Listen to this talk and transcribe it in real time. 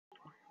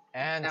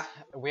And Yeah.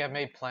 we have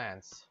made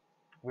plans.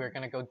 We're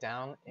gonna go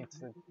down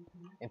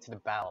into the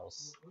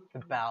bowels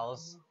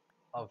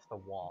of the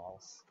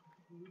walls,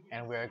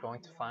 and we're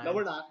going to No, find.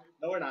 we're not.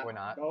 No, we're not. We're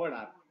not. No, we're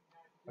not.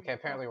 Okay, No.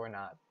 apparently we're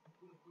not.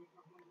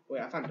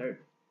 Wait, I found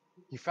dirt.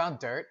 You found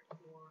dirt?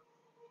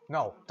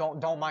 No,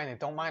 don't mine it.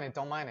 Don't mine it.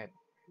 Don't mine it.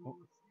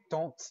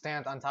 Don't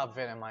stand on top of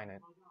it and mine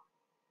it.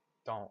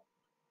 Don't.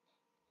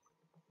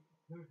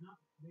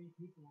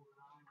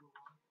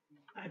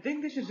 I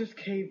think this is just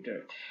cave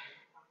dirt.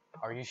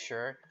 Are you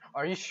sure?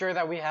 Are you sure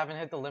that we haven't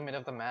hit the limit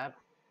of the map?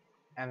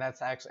 And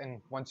that's actually,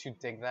 and once you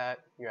dig that,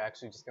 you're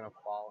actually just gonna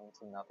fall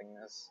into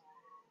nothingness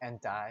and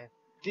die.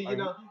 Do Are you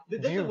know?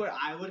 This do is you where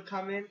I would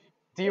come in.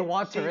 do you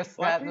want to See, risk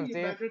why that, can't you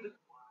Dave? measure the...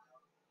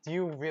 Do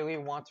you really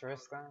want to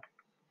risk that?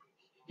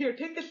 Here,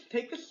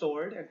 take the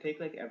sword and take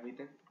like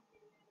everything.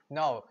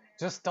 No,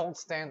 just don't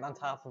stand on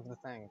top of the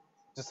thing.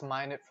 Just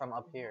mine it from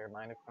up here.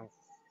 Mine it from.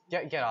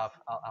 Get off.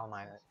 I'll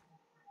mine it.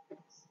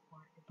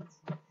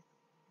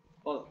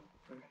 Oh,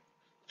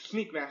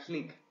 sneak, man,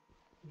 sneak.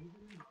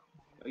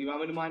 You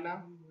want me to mine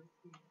now?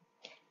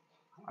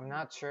 I'm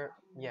not sure.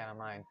 Yeah,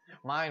 mine.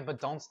 Mine, but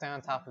don't stand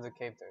on top of the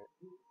cave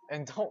dirt.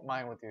 And don't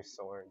mine with your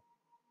sword.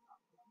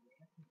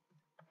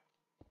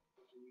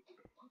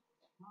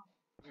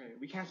 Okay,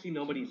 we can't see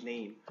nobody's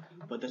name,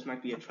 but this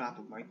might be a trap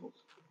of Michael's.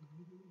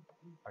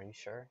 Are you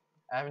sure?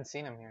 I haven't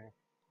seen him here.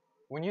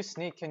 When you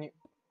sneak, can you...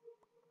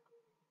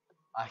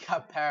 I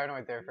got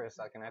paranoid there for a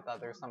second. I thought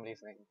there was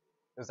somebody's name.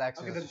 It was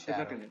actually Okay, just a there's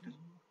shadow. nothing there.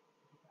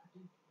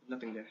 There's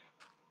nothing there.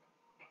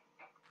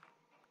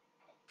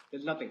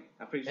 There's nothing.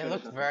 I'm pretty sure. It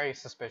looked very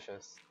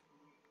suspicious.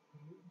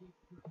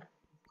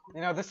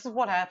 You know, this is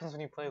what happens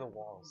when you play the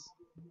walls.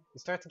 You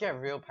start to get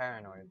real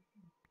paranoid.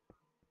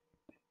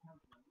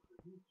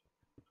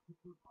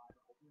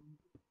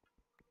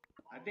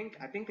 I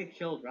think they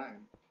killed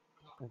Ryan.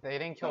 If they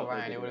didn't kill Oh,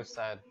 Ryan, okay. it would have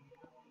said.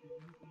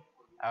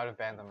 I would have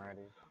banned them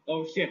already.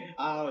 Oh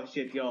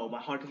shit, yo, my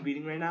heart is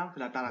beating right now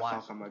because I thought Why? I saw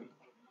somebody.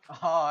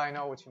 Oh, I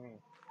know what you mean.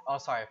 Oh,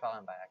 sorry, I fell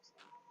in by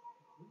accident.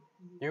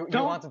 You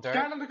Don't want the dirt?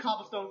 stand on the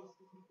cobblestone.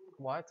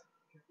 What?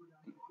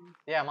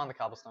 Yeah, I'm on the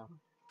cobblestone.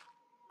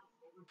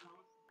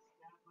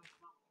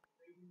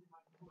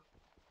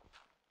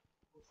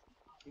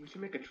 We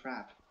should make a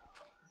trap.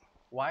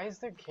 Why is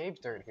there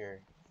cave dirt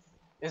here?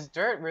 Is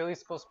dirt really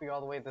supposed to be all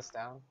the way this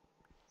down?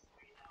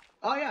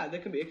 Oh yeah,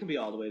 it can be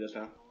all the way this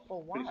time.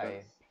 Well, Pretty sure.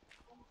 why?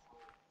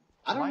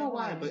 I don't Why know do I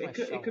why, use but my it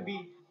could shovel?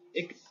 be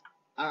it.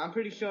 I'm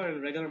pretty sure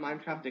in regular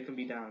Minecraft it can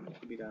be down. It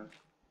can be down.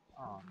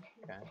 Oh,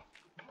 okay.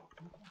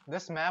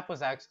 This map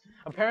was actually...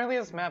 Apparently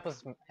this map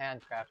was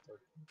handcrafted.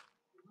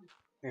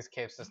 These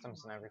cave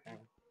systems and everything.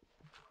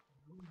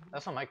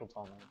 That's what Michael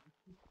told me.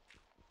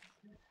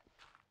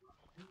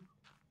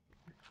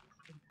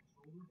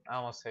 I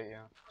almost hit you.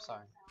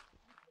 Sorry.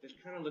 This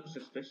kind of looks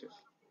suspicious.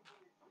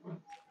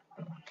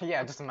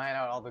 Yeah, just mine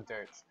out all the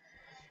dirt.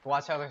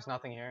 Watch how there's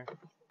nothing here.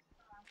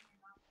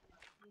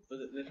 But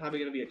there's probably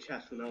gonna be a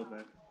chest. Who knows,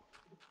 man?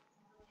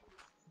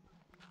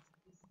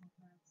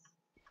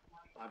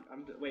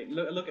 Wait.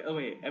 Look. Oh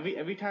wait.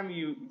 Every time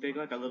you dig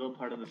like a little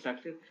part of the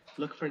section,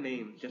 look for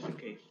names just in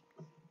case.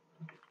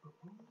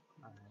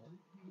 Alright.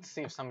 Let's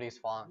see if somebody's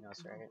following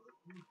us, right?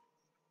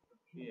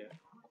 Yeah.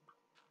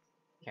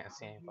 Can't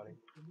see anybody.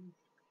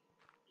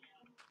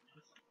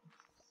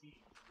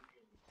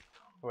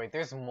 Wait,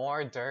 there's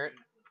more dirt?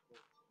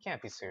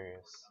 Can't be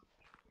serious.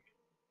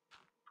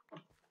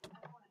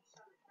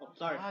 Oh,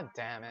 sorry. God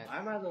damn it.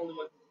 I'm not the only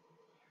one.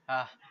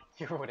 Ah,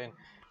 your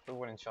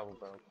wooden shovel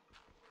broke.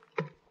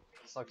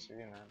 Sucks for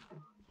you, man.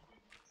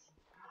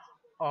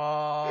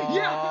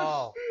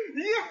 Oh!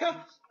 Yes! Yes!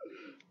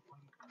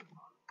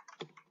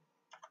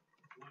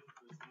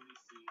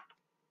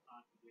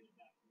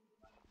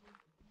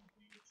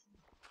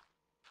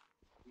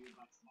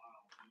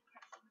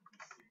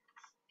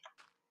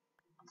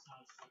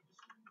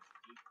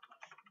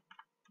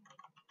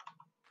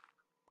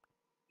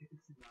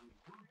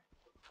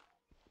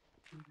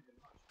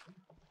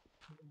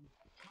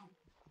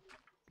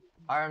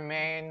 Our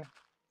main...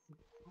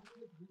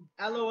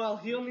 LOL,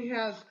 he only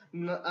has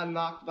a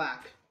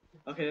knockback.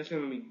 Okay, that's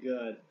gonna be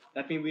good.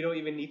 That means we don't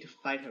even need to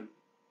fight him.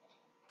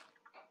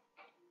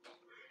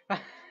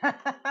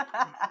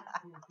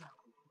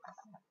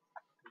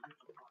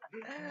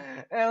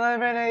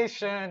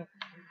 Elimination!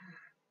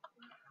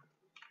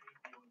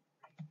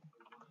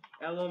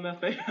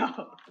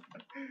 LMFAO.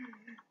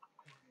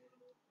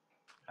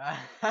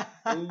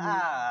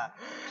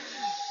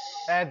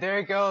 And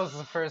there goes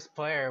the first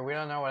player. We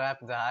don't know what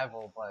happened to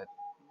Hyvel, but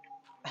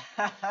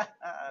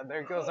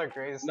there goes our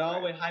greatest. No,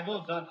 player. wait,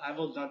 Hyvel's done.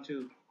 Hyvel's done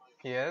too.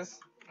 He is?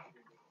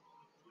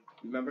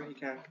 Remember, he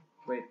can't.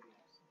 Wait,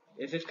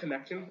 is his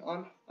connection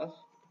on us?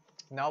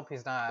 Nope,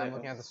 he's not. I'm Wait,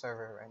 looking at the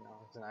server right now.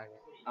 He's not here.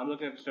 I'm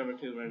looking at the server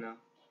too right now.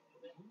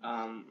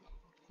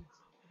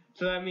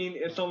 So that means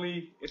it's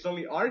only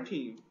our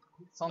team.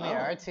 It's only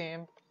our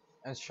team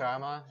and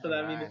Sharma. So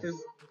that means this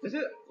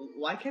is.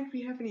 Why can't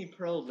we have any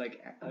pros? Like,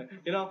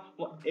 you know,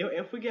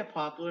 if we get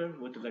popular,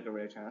 which is like a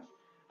rare chance.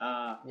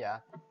 Yeah.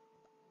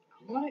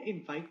 I want to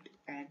invite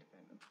Ant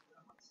Venom.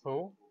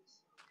 Who?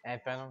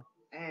 Ant Venom.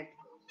 And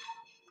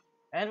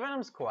Ant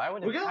Venom's cool. I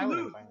would we're gonna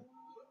lose. invite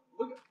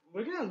him.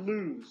 We're gonna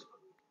lose.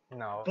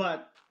 No,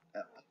 But,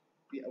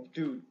 yeah,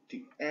 dude,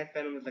 Ant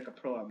Venom is like a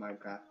pro at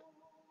Minecraft.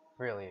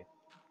 really.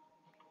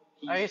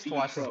 He's I used to the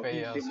watch his pro.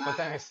 He's the videos, but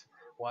then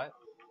what?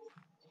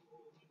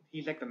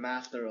 He's like the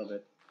master of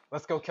it.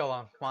 Let's go kill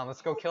him. Come on,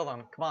 let's go kill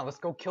him. Come on, let's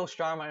go kill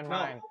Starma and No.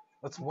 Ryan.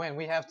 Let's win.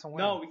 We have to win.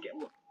 No, we get.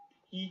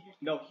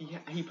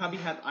 He probably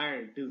has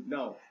iron, dude.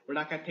 No, we're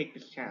not gonna take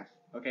this chance.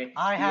 Okay.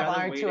 I We'd have rather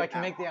iron wait too. it I can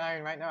out. make the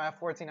iron right now. I have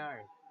 14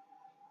 iron.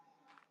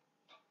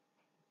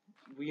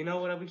 Well, you know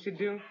what we should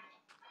do?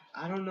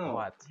 I don't know.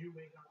 What?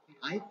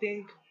 I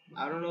think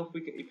I don't know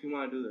if you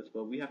want to do this,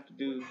 but we have to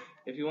do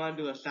if you want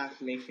to do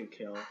assassination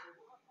kill,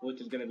 which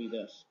is gonna be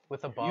this.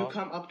 With a bow? You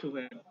come up to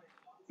him.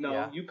 No,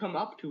 Yeah. you come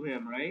up to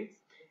him, right?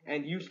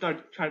 And you try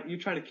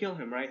to kill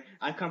him, right?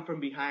 I come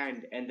from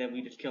behind, and then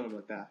we just kill him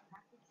with that.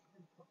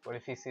 What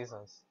if he sees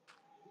us?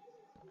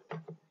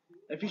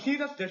 If he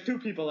sees us, there's two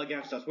people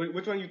against us.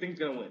 Which one you think's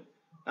gonna win?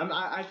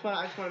 I just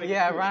want to make it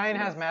Yeah, clear. Ryan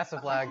has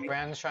massive lag.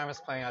 Brandon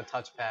Sharma's playing on a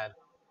touchpad.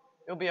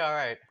 It'll be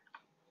alright.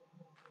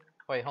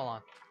 Wait, hold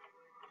on.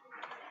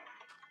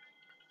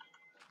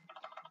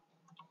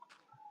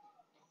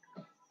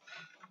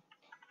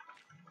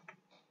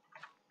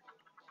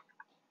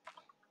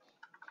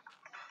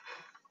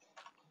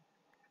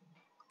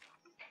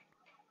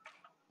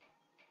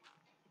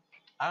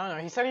 I don't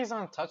know. He said he's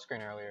on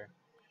touchscreen earlier.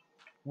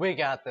 We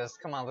got this.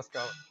 Come on, let's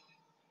go.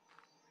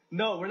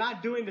 No, we're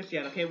not doing this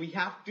yet. Okay, we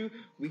have to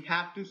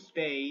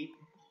stay.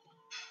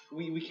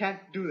 We can't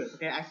do this.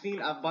 Okay, I've seen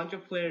a bunch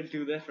of players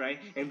do this, right?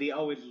 And they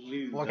always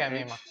lose. Look okay? at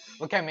me,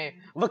 look at me,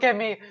 look at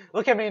me,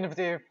 look at me,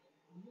 Navdeer.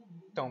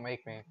 Don't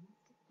make me.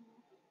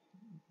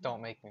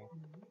 Don't make me.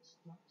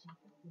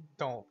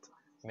 Don't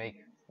make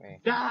me.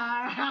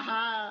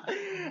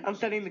 I'm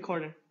setting the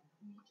corner.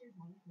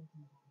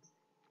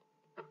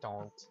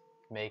 Don't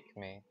make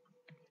me.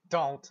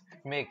 Don't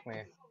make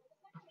me.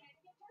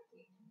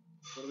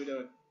 What are we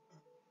doing?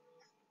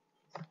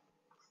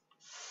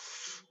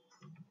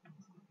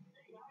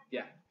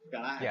 Yeah,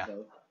 got Yeah.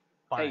 though.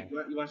 Fine. Hey,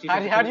 you want to see? How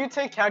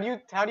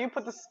do you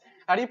put this?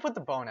 How do you put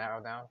the bow and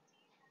arrow down?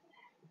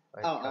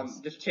 Like, Oh, 'cause-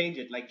 just change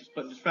it. Like, just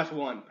press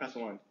one. Press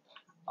one.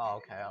 Oh,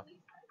 okay.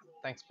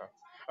 Thanks, bro.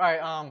 All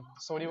right.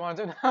 So what do you want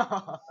to do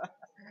now?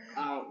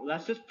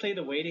 Let's just play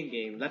the waiting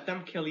game. Let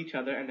them kill each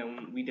other, and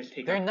then we just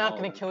take. They're out not all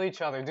gonna of them. kill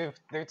each other, dude.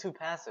 They're too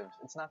passive.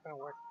 It's not gonna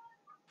work.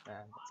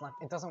 Man, it's not.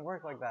 It doesn't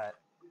work like that.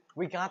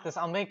 We got this.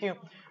 I'll make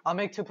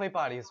 2 plate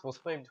bodies. We'll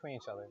split between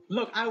each other.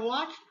 Look, I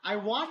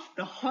watched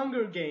the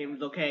Hunger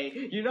Games. Okay,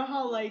 you know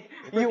how like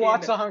You frickin',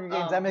 watch the Hunger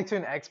Games. That makes you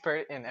an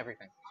expert in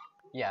everything.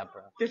 Yeah,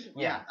 bro. This,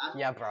 Yeah,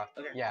 yeah, bro.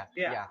 Okay. Yeah,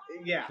 Yeah.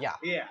 yeah,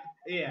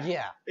 Yeah.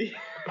 yeah.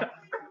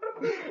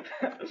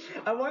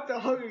 I want the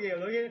Hunger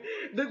Games, okay?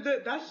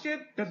 That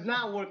shit does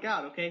not work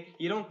out, okay?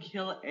 You don't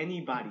kill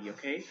anybody,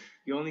 okay?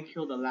 You only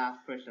kill the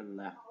last person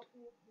left.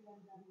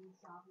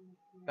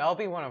 That'll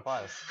be one of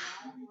us.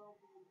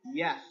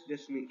 Yes,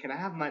 this me. Can I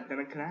have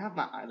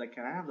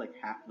like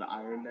half the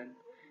iron then?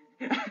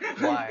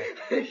 Why?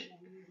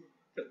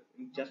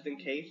 Just in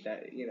case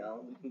that,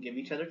 we can give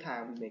each other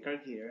time, we make our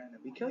gear, and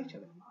then we kill each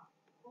other.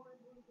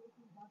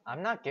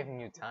 I'm not giving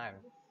you time.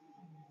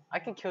 I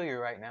can kill you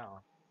right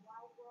now.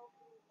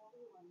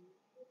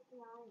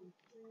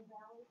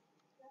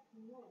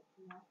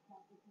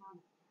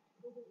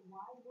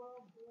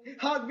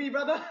 Hug me,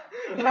 brother!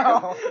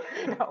 No,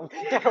 no,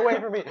 get away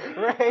from me!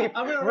 Rape,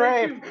 I'm gonna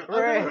rape, rape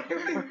rape,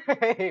 you.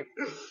 rape!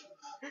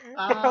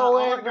 Get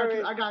away I from got me!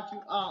 you. I got you.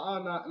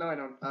 No, I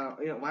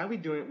don't. Why are we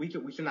doing? We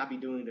should not be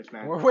doing this,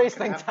 man. We're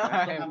wasting Can I still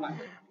have time. my-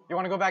 You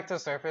want to go back to the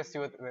surface, see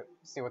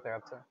what they're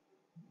up to?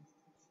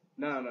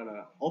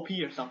 No. OP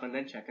yourself and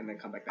then check and then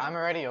come back down. I'm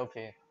already OP.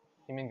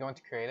 You mean going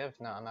to creative?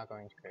 No, I'm not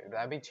going to creative.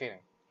 That'd be cheating.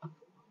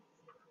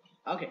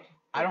 Okay.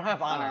 I don't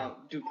have honor,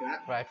 Dude,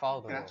 but I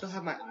follow the can I still rules.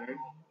 have my iron?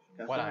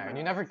 Can I What still have iron? my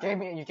You never gave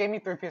me. You gave me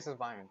 3 pieces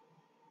of iron.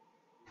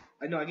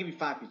 No, I give you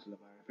 5 pieces of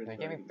iron. You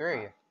Pretty gave me sure I 3.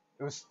 give you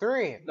It was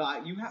 3. 5.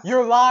 No, you have.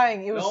 You're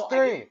lying. It was No, I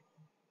 3.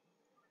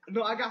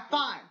 No, I got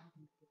 5.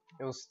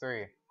 It was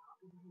 3.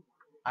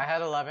 I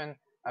had 11.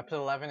 I put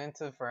 11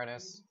 into the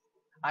furnace.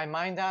 I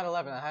mined out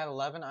 11. I had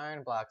 11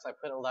 iron blocks. I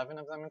put 11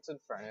 of them into the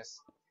furnace.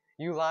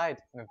 You lied,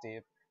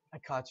 Navdeep. I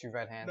caught you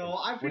red-handed. No, I'm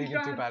What are pretty you sure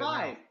gonna I do had about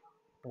it 5.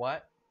 now?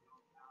 What?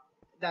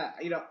 That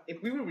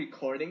if we were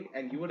recording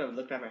and you would have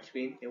looked at my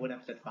screen, it would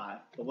have said 5.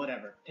 But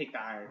whatever, take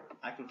the iron.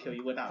 I can kill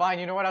you without. Fine.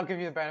 You know what? I'll give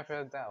you the benefit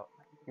of the doubt.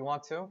 You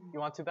want 2? You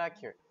want 2 back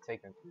here?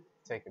 Take it.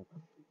 Take it.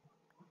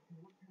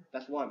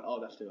 That's 1. Oh,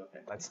 that's 2. Okay.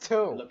 That's It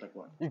 2. looked like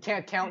 1. You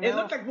can't count It now?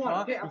 looked like 1.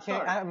 Huh? Okay, I'm You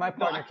can't. sorry. My No,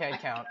 partner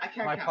can't count. I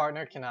can't My count.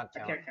 partner cannot I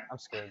count. can't count. I'm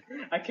screwed.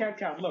 I can't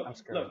count. Look. I'm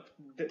screwed. Look.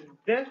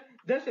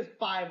 This is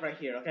 5 right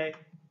here. Okay.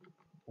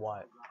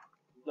 What?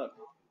 Look.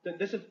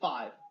 This is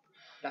 5.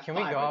 That's Can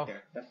we 5 go? right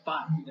there. That's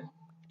 5.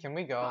 Can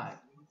we go? 5.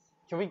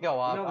 Can we go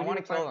up? No, I we want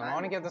need to to kill find them. I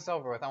want to iron. get this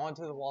over with. I want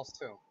to do the walls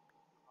too.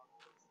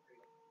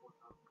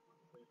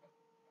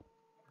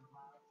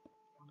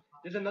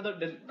 There's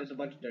a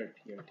bunch of dirt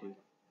here too.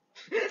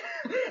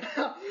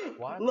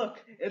 What?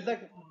 Look, it's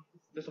like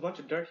there's a bunch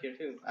of dirt here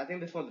too. I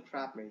think this one's a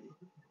trap, maybe.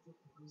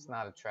 It's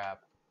not a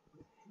trap.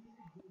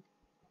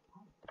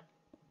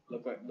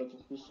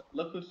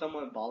 Look who's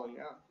someone balling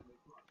out.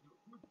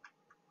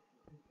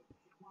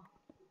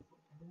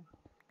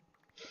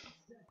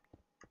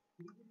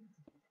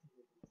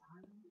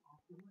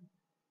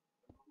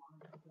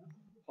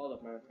 Hold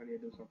up, man. I need to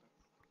do something.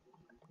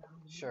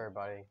 Sure,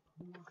 buddy.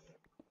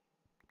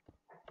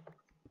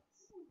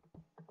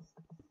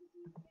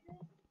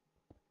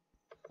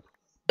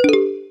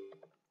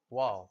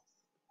 Whoa.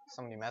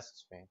 Somebody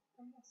messaged me.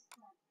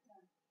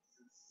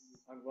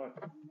 On what?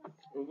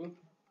 Ubu?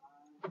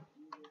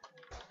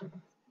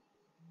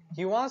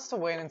 He wants to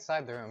wait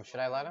inside the room.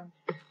 Should I let him?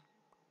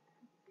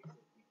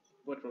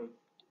 What room?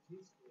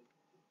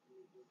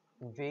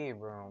 The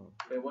room.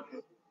 Wait, what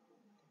room?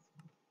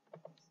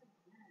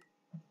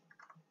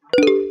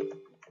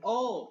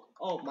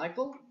 Oh,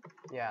 Michael?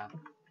 Yeah.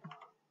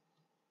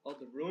 Oh,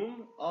 the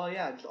room? Oh,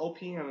 yeah, just OP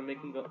him and make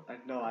him go.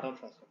 No, I don't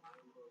trust him.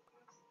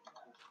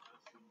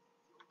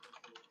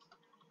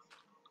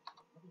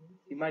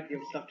 He might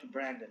give stuff to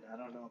Brandon. I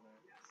don't know, man.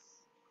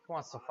 Who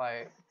wants to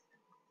fight?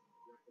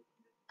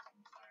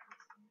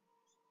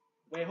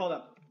 Wait, hold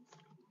up.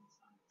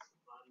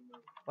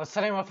 Let's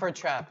set him up for a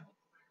trap.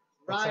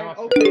 Let's set him Ryan,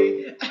 up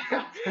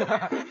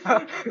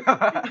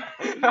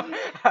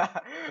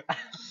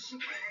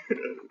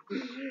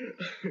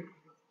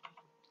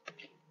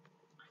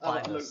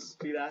Find look, us.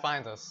 see that?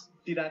 Find us.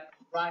 See that?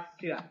 Right,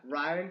 see that?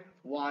 Ryan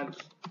wants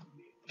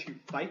to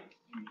fight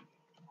you.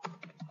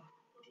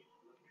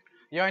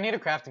 Yo, I need a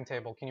crafting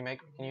table. Can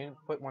you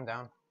put one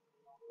down?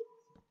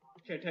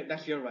 Okay,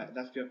 that's your right.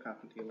 That's your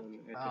crafting table.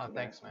 Oh,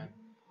 thanks, man.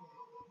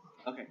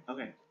 Okay.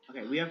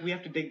 We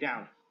have to dig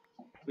down.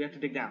 We have to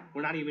dig down.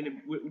 We're not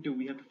even.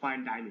 We have to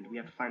find diamond. We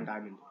have to find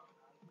diamond.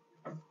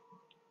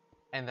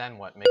 And then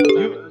what? Make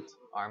diamond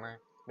armor.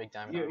 Make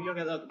diamond armor. You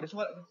okay? Look, this is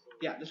what.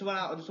 Yeah, this is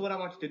what I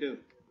want you to do.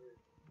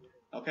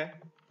 Okay.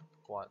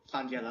 What?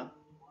 Sanjela.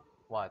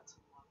 What?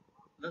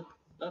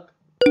 Look.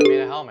 You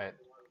made a helmet.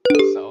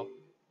 So?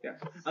 Yeah.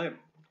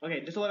 Okay.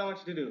 This is what I want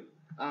you to do.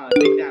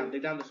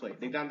 Dig down this way.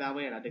 Dig down that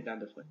way, and I dig down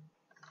this way.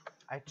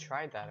 I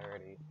tried that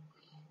already.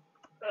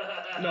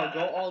 No,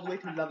 go all the way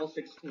to level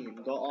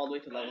 16. Go all the way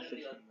to level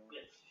 16.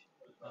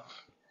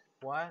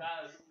 What?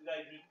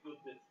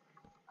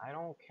 I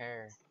don't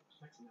care.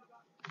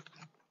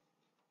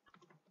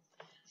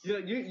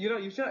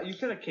 You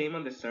should have came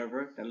on the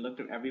server and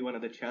looked at every one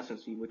of the chests and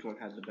see which one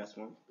has the best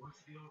one.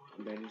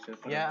 And then you should.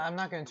 Yeah, I'm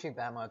not gonna cheat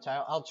that much.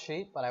 I'll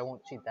cheat, but I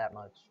won't cheat that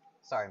much.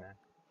 Sorry, man.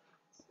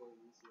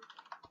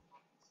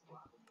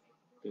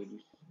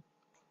 Dude.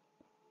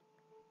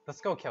 Let's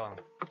go kill him.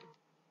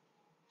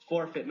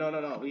 Forfeit.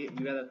 No. We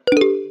gotta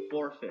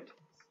forfeit.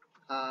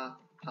 Ha.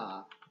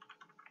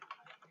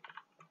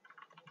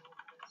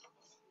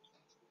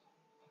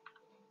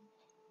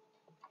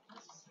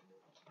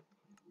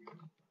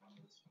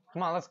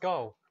 Come on, let's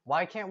go.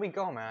 Why can't we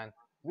go, man?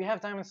 We have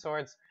diamond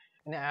swords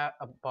and a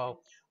bow.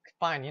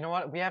 Fine. You know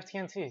what? We have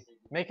TNT.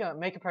 Make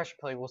a pressure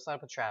plate. We'll set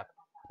up a trap.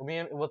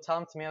 We'll tell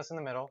him to meet us in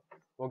the middle.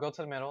 We'll go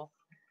to the middle.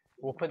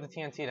 We'll put the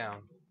TNT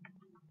down.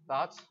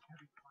 Thoughts?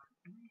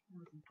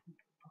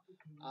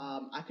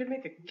 I could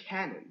make a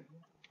cannon.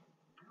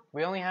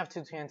 We only have 2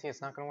 TNT.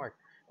 It's not gonna work.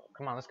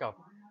 Come on, let's go.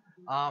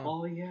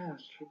 Oh yeah,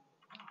 true.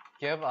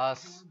 Give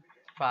us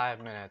 5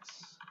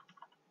 minutes.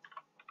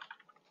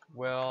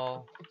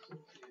 We'll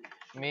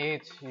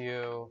meet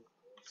you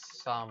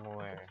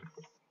somewhere.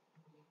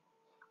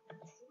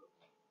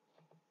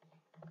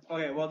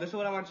 Okay, well, this is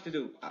what I want you to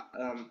do.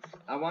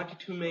 I want you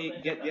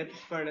to get this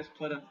furnace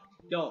put a.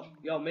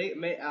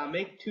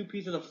 Make 2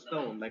 pieces of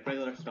stone, like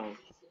regular stone.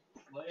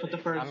 Put the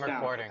furnace down. I'm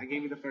recording. I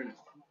gave you the furnace.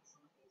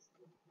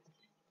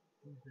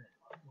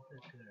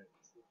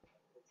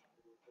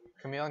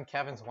 Camille and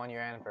Kevin's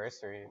 1-year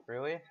anniversary.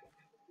 Really?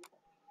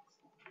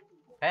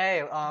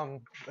 Hey,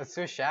 let's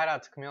do a shout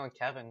out to Camille and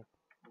Kevin.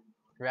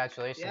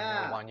 Congratulations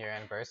on your 1-year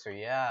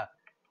anniversary. Yeah.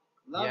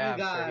 Love yeah, you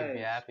guys. I'm sure he'd be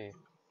happy.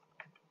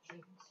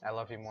 I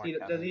love you more,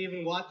 Kevin. Does he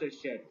even watch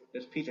this shit?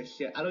 This piece of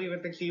shit. I don't even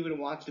think she even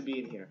wants to be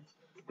in here.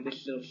 In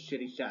this little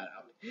shitty shout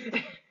out.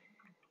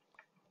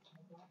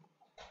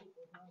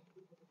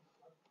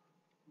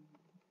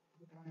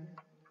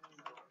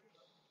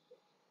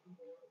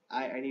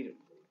 I need it.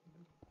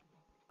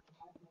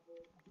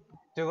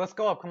 Dude, let's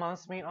go up. Come on,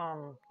 let's meet,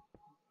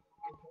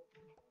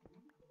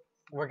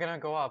 we're gonna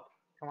go up.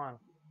 Come on.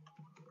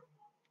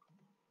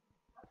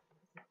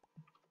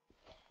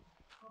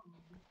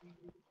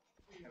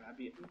 Can I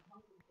be?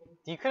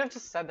 You could have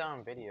just said that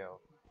on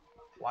video.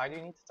 Why do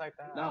you need to type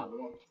that out?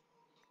 No,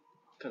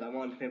 because I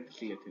wanted him to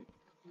see it too.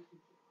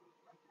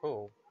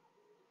 Who?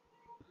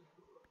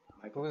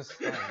 Michael. Who's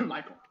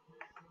Michael.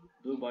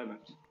 Blue Boy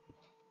Maps.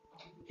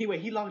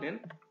 He logged in?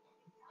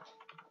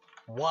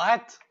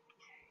 What?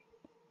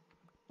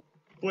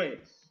 Wait.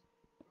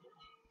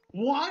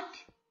 What?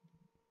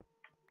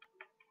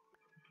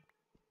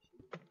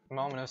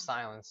 Moment of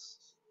silence.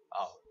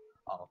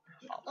 Oh.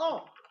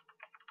 Oh!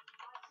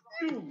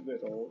 You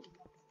little.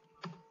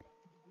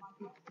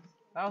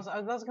 That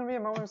was gonna be a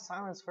moment of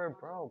silence for a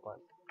bro, but.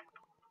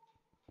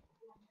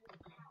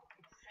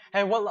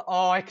 Hey, what?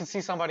 Oh, I can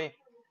see somebody.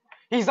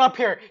 He's up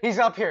here. He's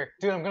up here,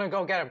 dude. I'm gonna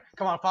go get him.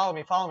 Come on, follow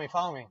me. Follow me.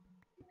 Follow me.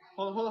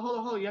 Hold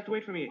on. You have to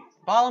wait for me.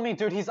 Follow me,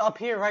 dude. He's up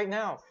here right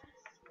now.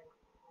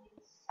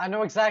 I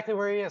know exactly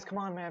where he is. Come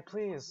on, man,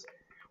 please.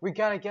 We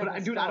gotta get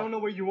him. Dude, I don't know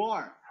where you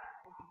are.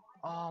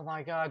 Oh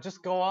my god,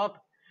 just go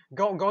up.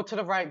 Go to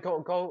the right.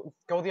 Go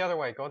the other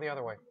way. Go the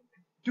other way.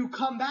 Dude,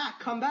 come back.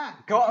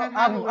 Go.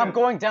 I'm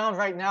going down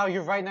right now.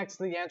 You're right next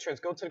to the entrance.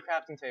 Go to the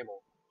crafting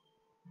table.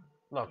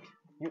 Look,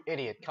 you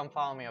idiot. Come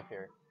follow me up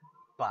here.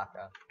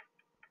 Baka.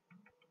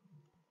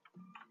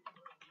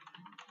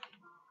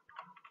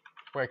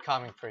 We're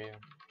coming for you.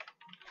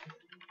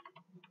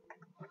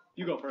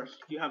 You go first.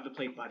 You have the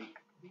plate, buddy.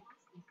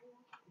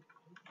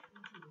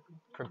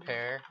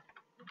 Prepare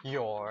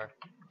your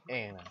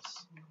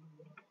anus.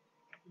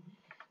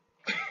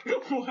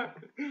 What?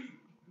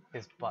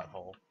 His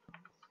butthole.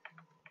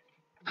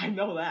 I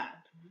know that.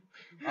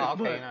 Oh,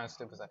 okay, But... you're not as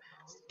stupid as that.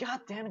 God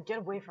damn it, get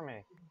away from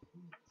me.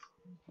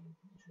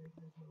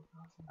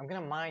 I'm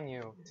gonna mine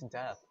you to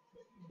death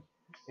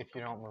if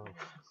you don't move.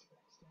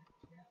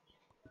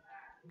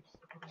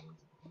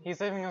 He's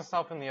leaving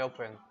himself in the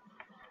open.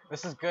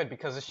 This is good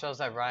because it shows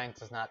that Ryan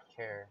does not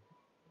care.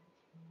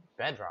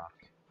 Bedrock.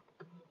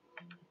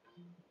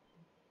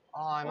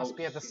 Oh, I must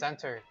be at the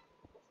center.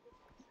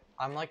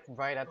 I'm like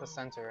right at the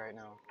center right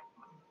now.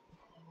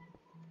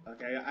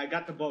 Okay, I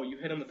got the bow. You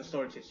hit him with the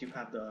sword since you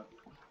have the...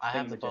 I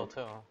have the bow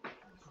too.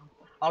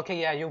 Okay,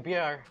 yeah, you'll be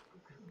our...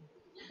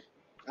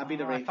 I'll be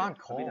the I ranger. found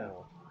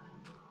coal.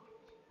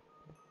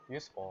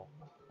 Useful.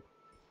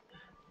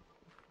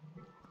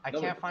 I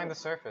can't find the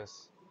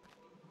surface.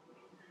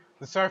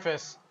 The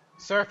surface!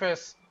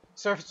 Surface!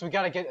 Surface, we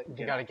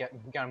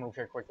gotta move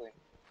here quickly.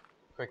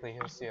 Quickly,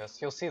 he'll see us.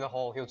 He'll see the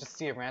hole. He'll just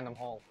see a random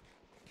hole.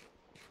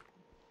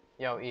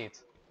 Yo, eat.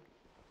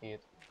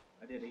 Eat.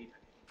 I did eat.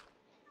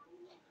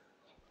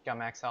 Got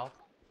max health?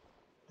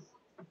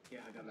 Yeah,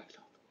 I got max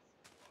health.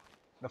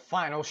 The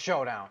final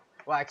showdown.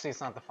 Well, actually,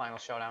 it's not the final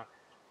showdown.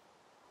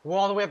 We're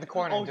all the way at the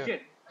corner, Oh, dude.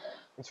 shit.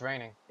 It's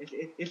raining.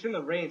 It's in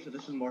the rain, so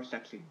this is more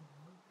sexy.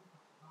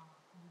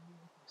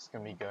 It's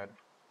gonna be good.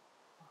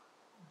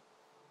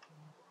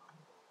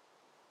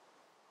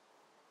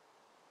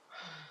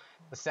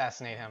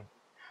 Assassinate him.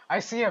 I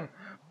see him!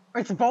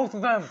 It's both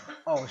of them!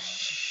 Oh,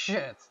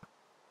 shit.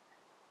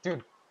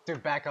 Dude,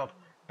 back up.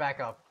 Back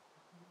up.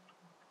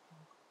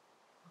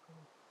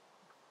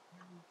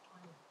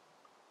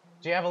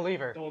 Do you have a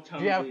lever? Don't tell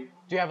do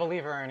you have a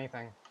lever or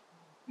anything?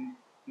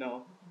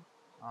 No.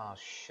 Oh,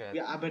 shit.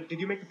 Yeah, but did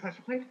you make the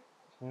pressure plate?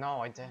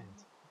 No, I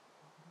didn't.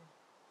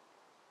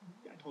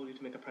 Yeah, I told you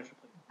to make a pressure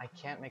plate. I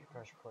can't make a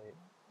pressure plate.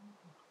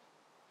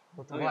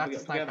 We'll Okay, have to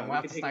snipe them. we We'll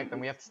have can to take snipe it. them.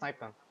 We have to snipe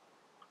them.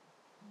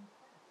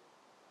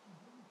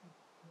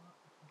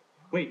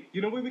 Wait,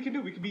 you know what we can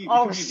do? We can be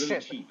Oh, really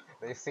shit. cheap.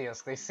 They see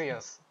us. They see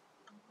us.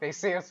 They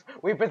see us.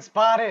 We've been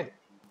spotted.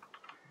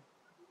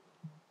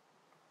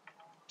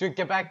 Dude,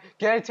 get back.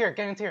 Get into here.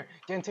 Get into here.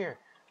 Get into here.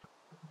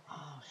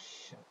 Oh,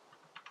 shit.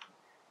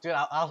 Dude,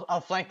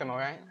 I'll flank them,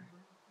 alright?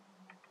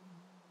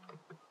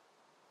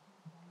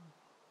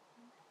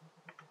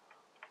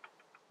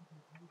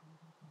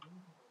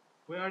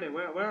 Where are they?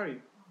 Where are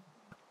you?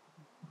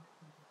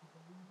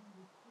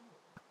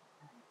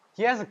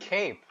 He has a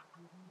cape.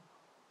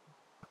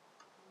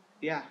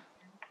 Yeah.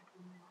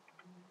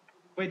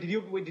 Wait, did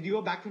you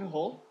go back to the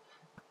hole?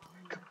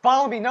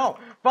 Follow me, no!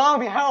 Follow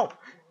me, help!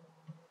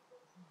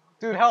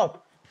 Dude,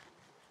 help!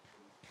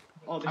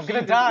 Oh, I'm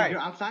gonna die! You're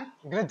outside?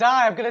 I'm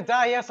gonna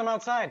die! Yes, I'm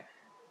outside!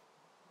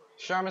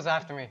 Sharma's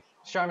after me.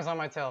 Sharma's on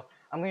my tail.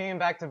 I'm leading him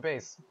back to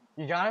base.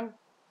 You got him?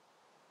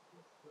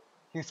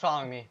 He's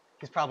following me.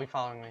 He's probably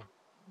following me.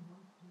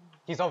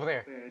 He's over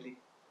there. Where is he?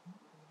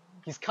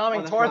 He's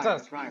coming Oh, towards Ryan,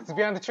 us! that's Ryan. He's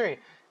behind the tree.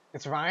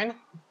 It's Ryan?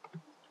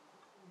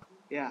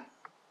 Yeah.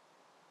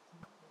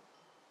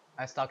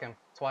 I stuck him.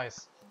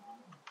 Twice.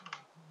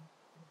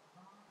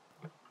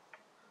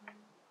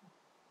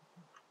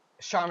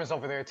 Sharma's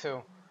over there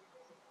too.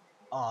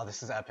 Oh,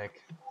 this is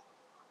epic.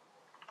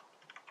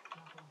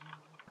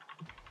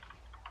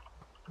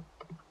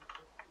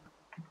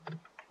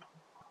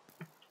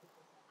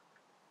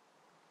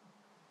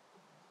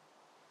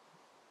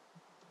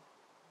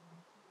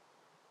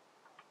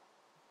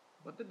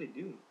 What did they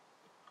do?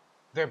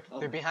 They're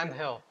Oh, behind the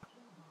shit. hill.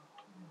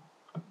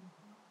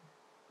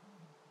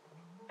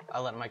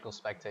 I'll let Michael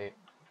spectate.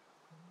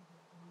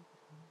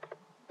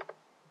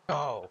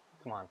 Oh,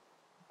 come on.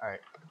 Alright.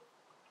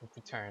 We've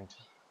returned.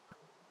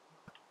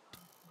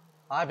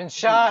 I've been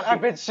shot! I've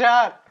been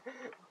shot!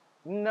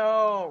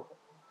 No!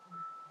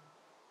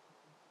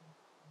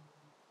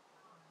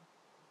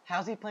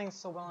 How's he playing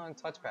so well on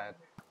touchpad?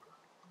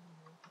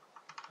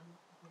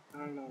 I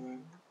don't know,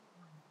 man.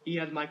 He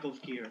has Michael's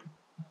gear.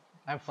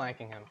 I'm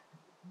flanking him.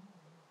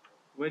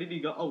 Where did he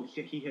go? Oh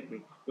shit, he hit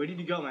me. Where did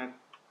he go, man?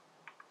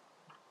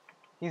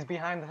 He's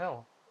behind the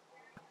hill.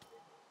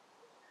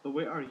 But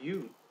where are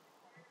you?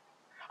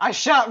 I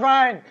shot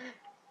Ryan!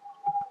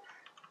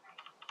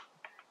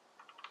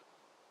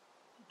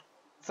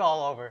 It's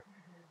all over.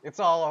 It's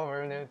all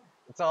over, dude.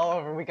 It's all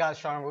over. We got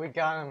Sharma. We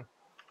got him.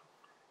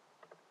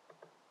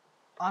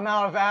 I'm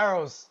out of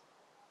arrows.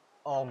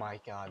 Oh my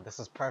god. This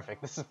is perfect.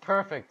 This is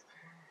perfect.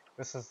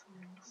 This is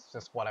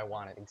just what I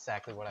wanted.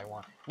 Exactly what I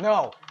want.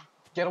 No!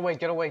 Get away,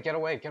 get away, get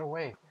away, get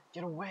away.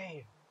 Get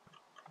away.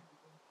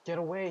 Get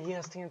away. He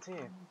has TNT.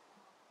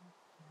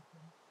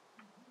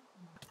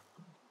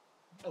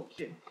 Oh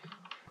shit.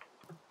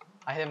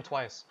 I hit him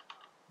twice.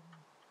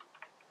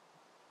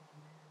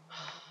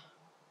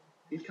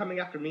 He's coming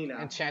after me now.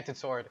 Enchanted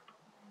sword.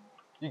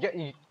 Do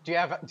you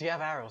have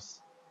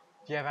arrows?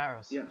 Do you have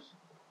arrows? Yes.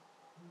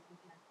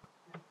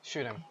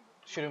 Shoot him.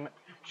 Shoot him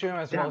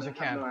as Damn, well as you I have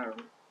can. no arrows.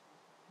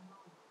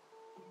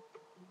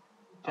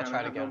 I'll Damn, try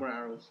I it have again. no more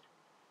arrows.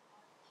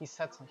 He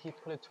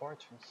put a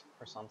torch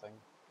or something.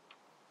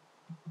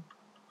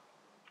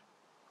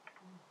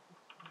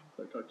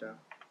 Put a torch down.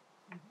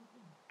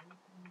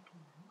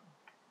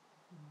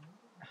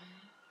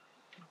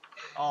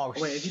 Oh,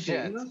 Wait, is he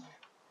shit. baiting us?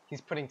 He's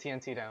putting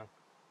TNT down.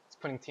 He's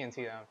putting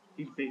TNT down.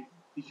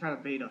 He's trying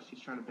to bait us. He's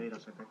trying to bait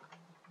us, I think.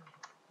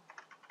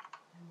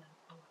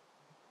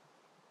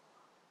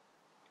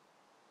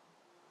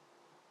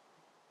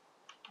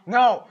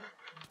 No!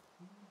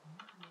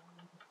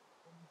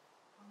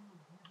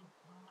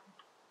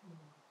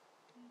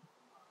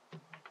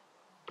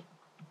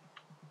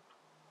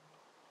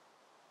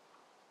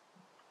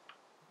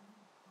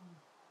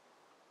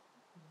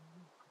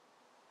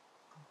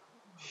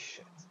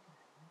 Shit.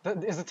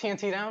 Is the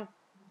TNT down?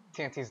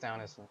 TNT's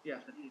down, isn't it?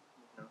 Yes, I think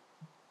no.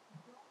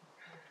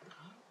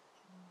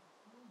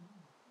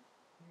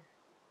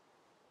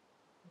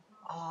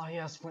 Oh,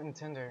 yeah, Flint and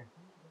Tinder.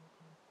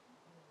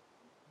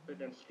 But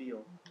then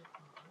steel.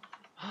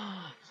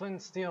 Flint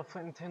and Steel,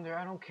 Flint and Tinder,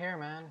 I don't care,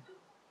 man.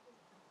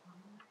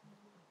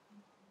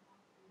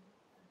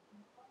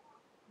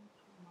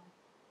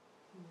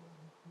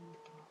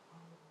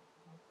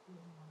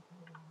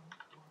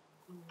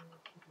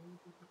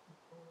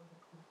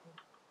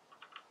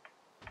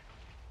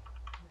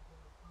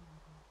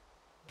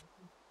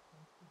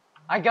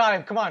 I got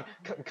him, come on.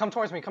 Come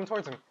towards me, come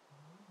towards him.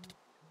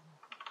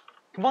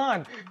 Come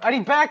on, I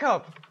need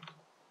backup.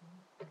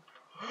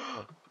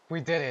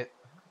 We did it.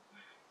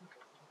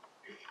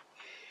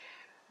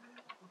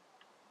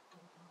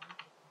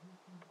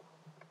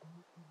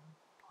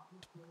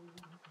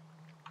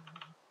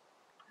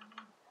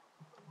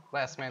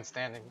 Last man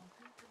standing.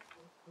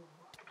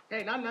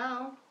 Hey, not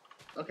now.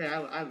 Okay,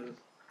 I lose.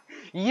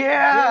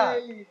 Yeah!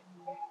 Yay!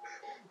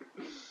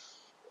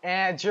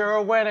 And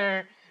your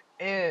winner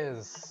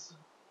is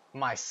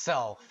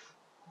myself.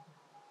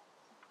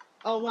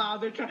 Oh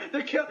wow,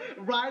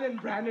 Ryan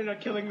and Brandon are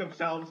killing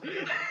themselves.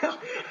 Yo,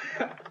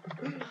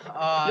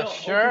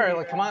 Sure. okay,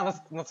 Like, come on,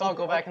 let's all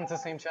go back into the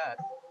same chat.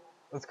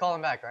 Let's call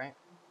him back, right?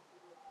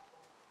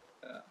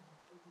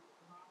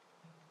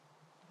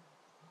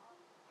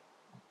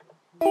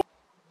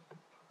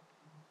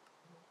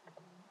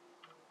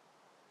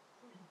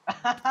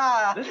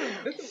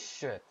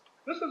 Shit.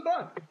 This was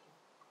fun.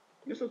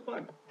 This was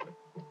fun.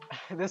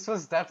 This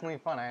was definitely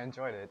fun. I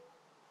enjoyed it.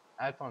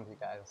 I had fun with you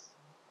guys.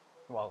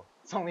 Well,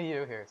 it's only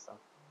you here, so.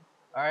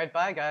 Alright,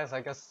 bye guys.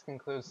 I guess this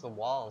concludes the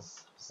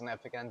walls. It's an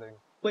epic ending.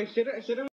 Wait, should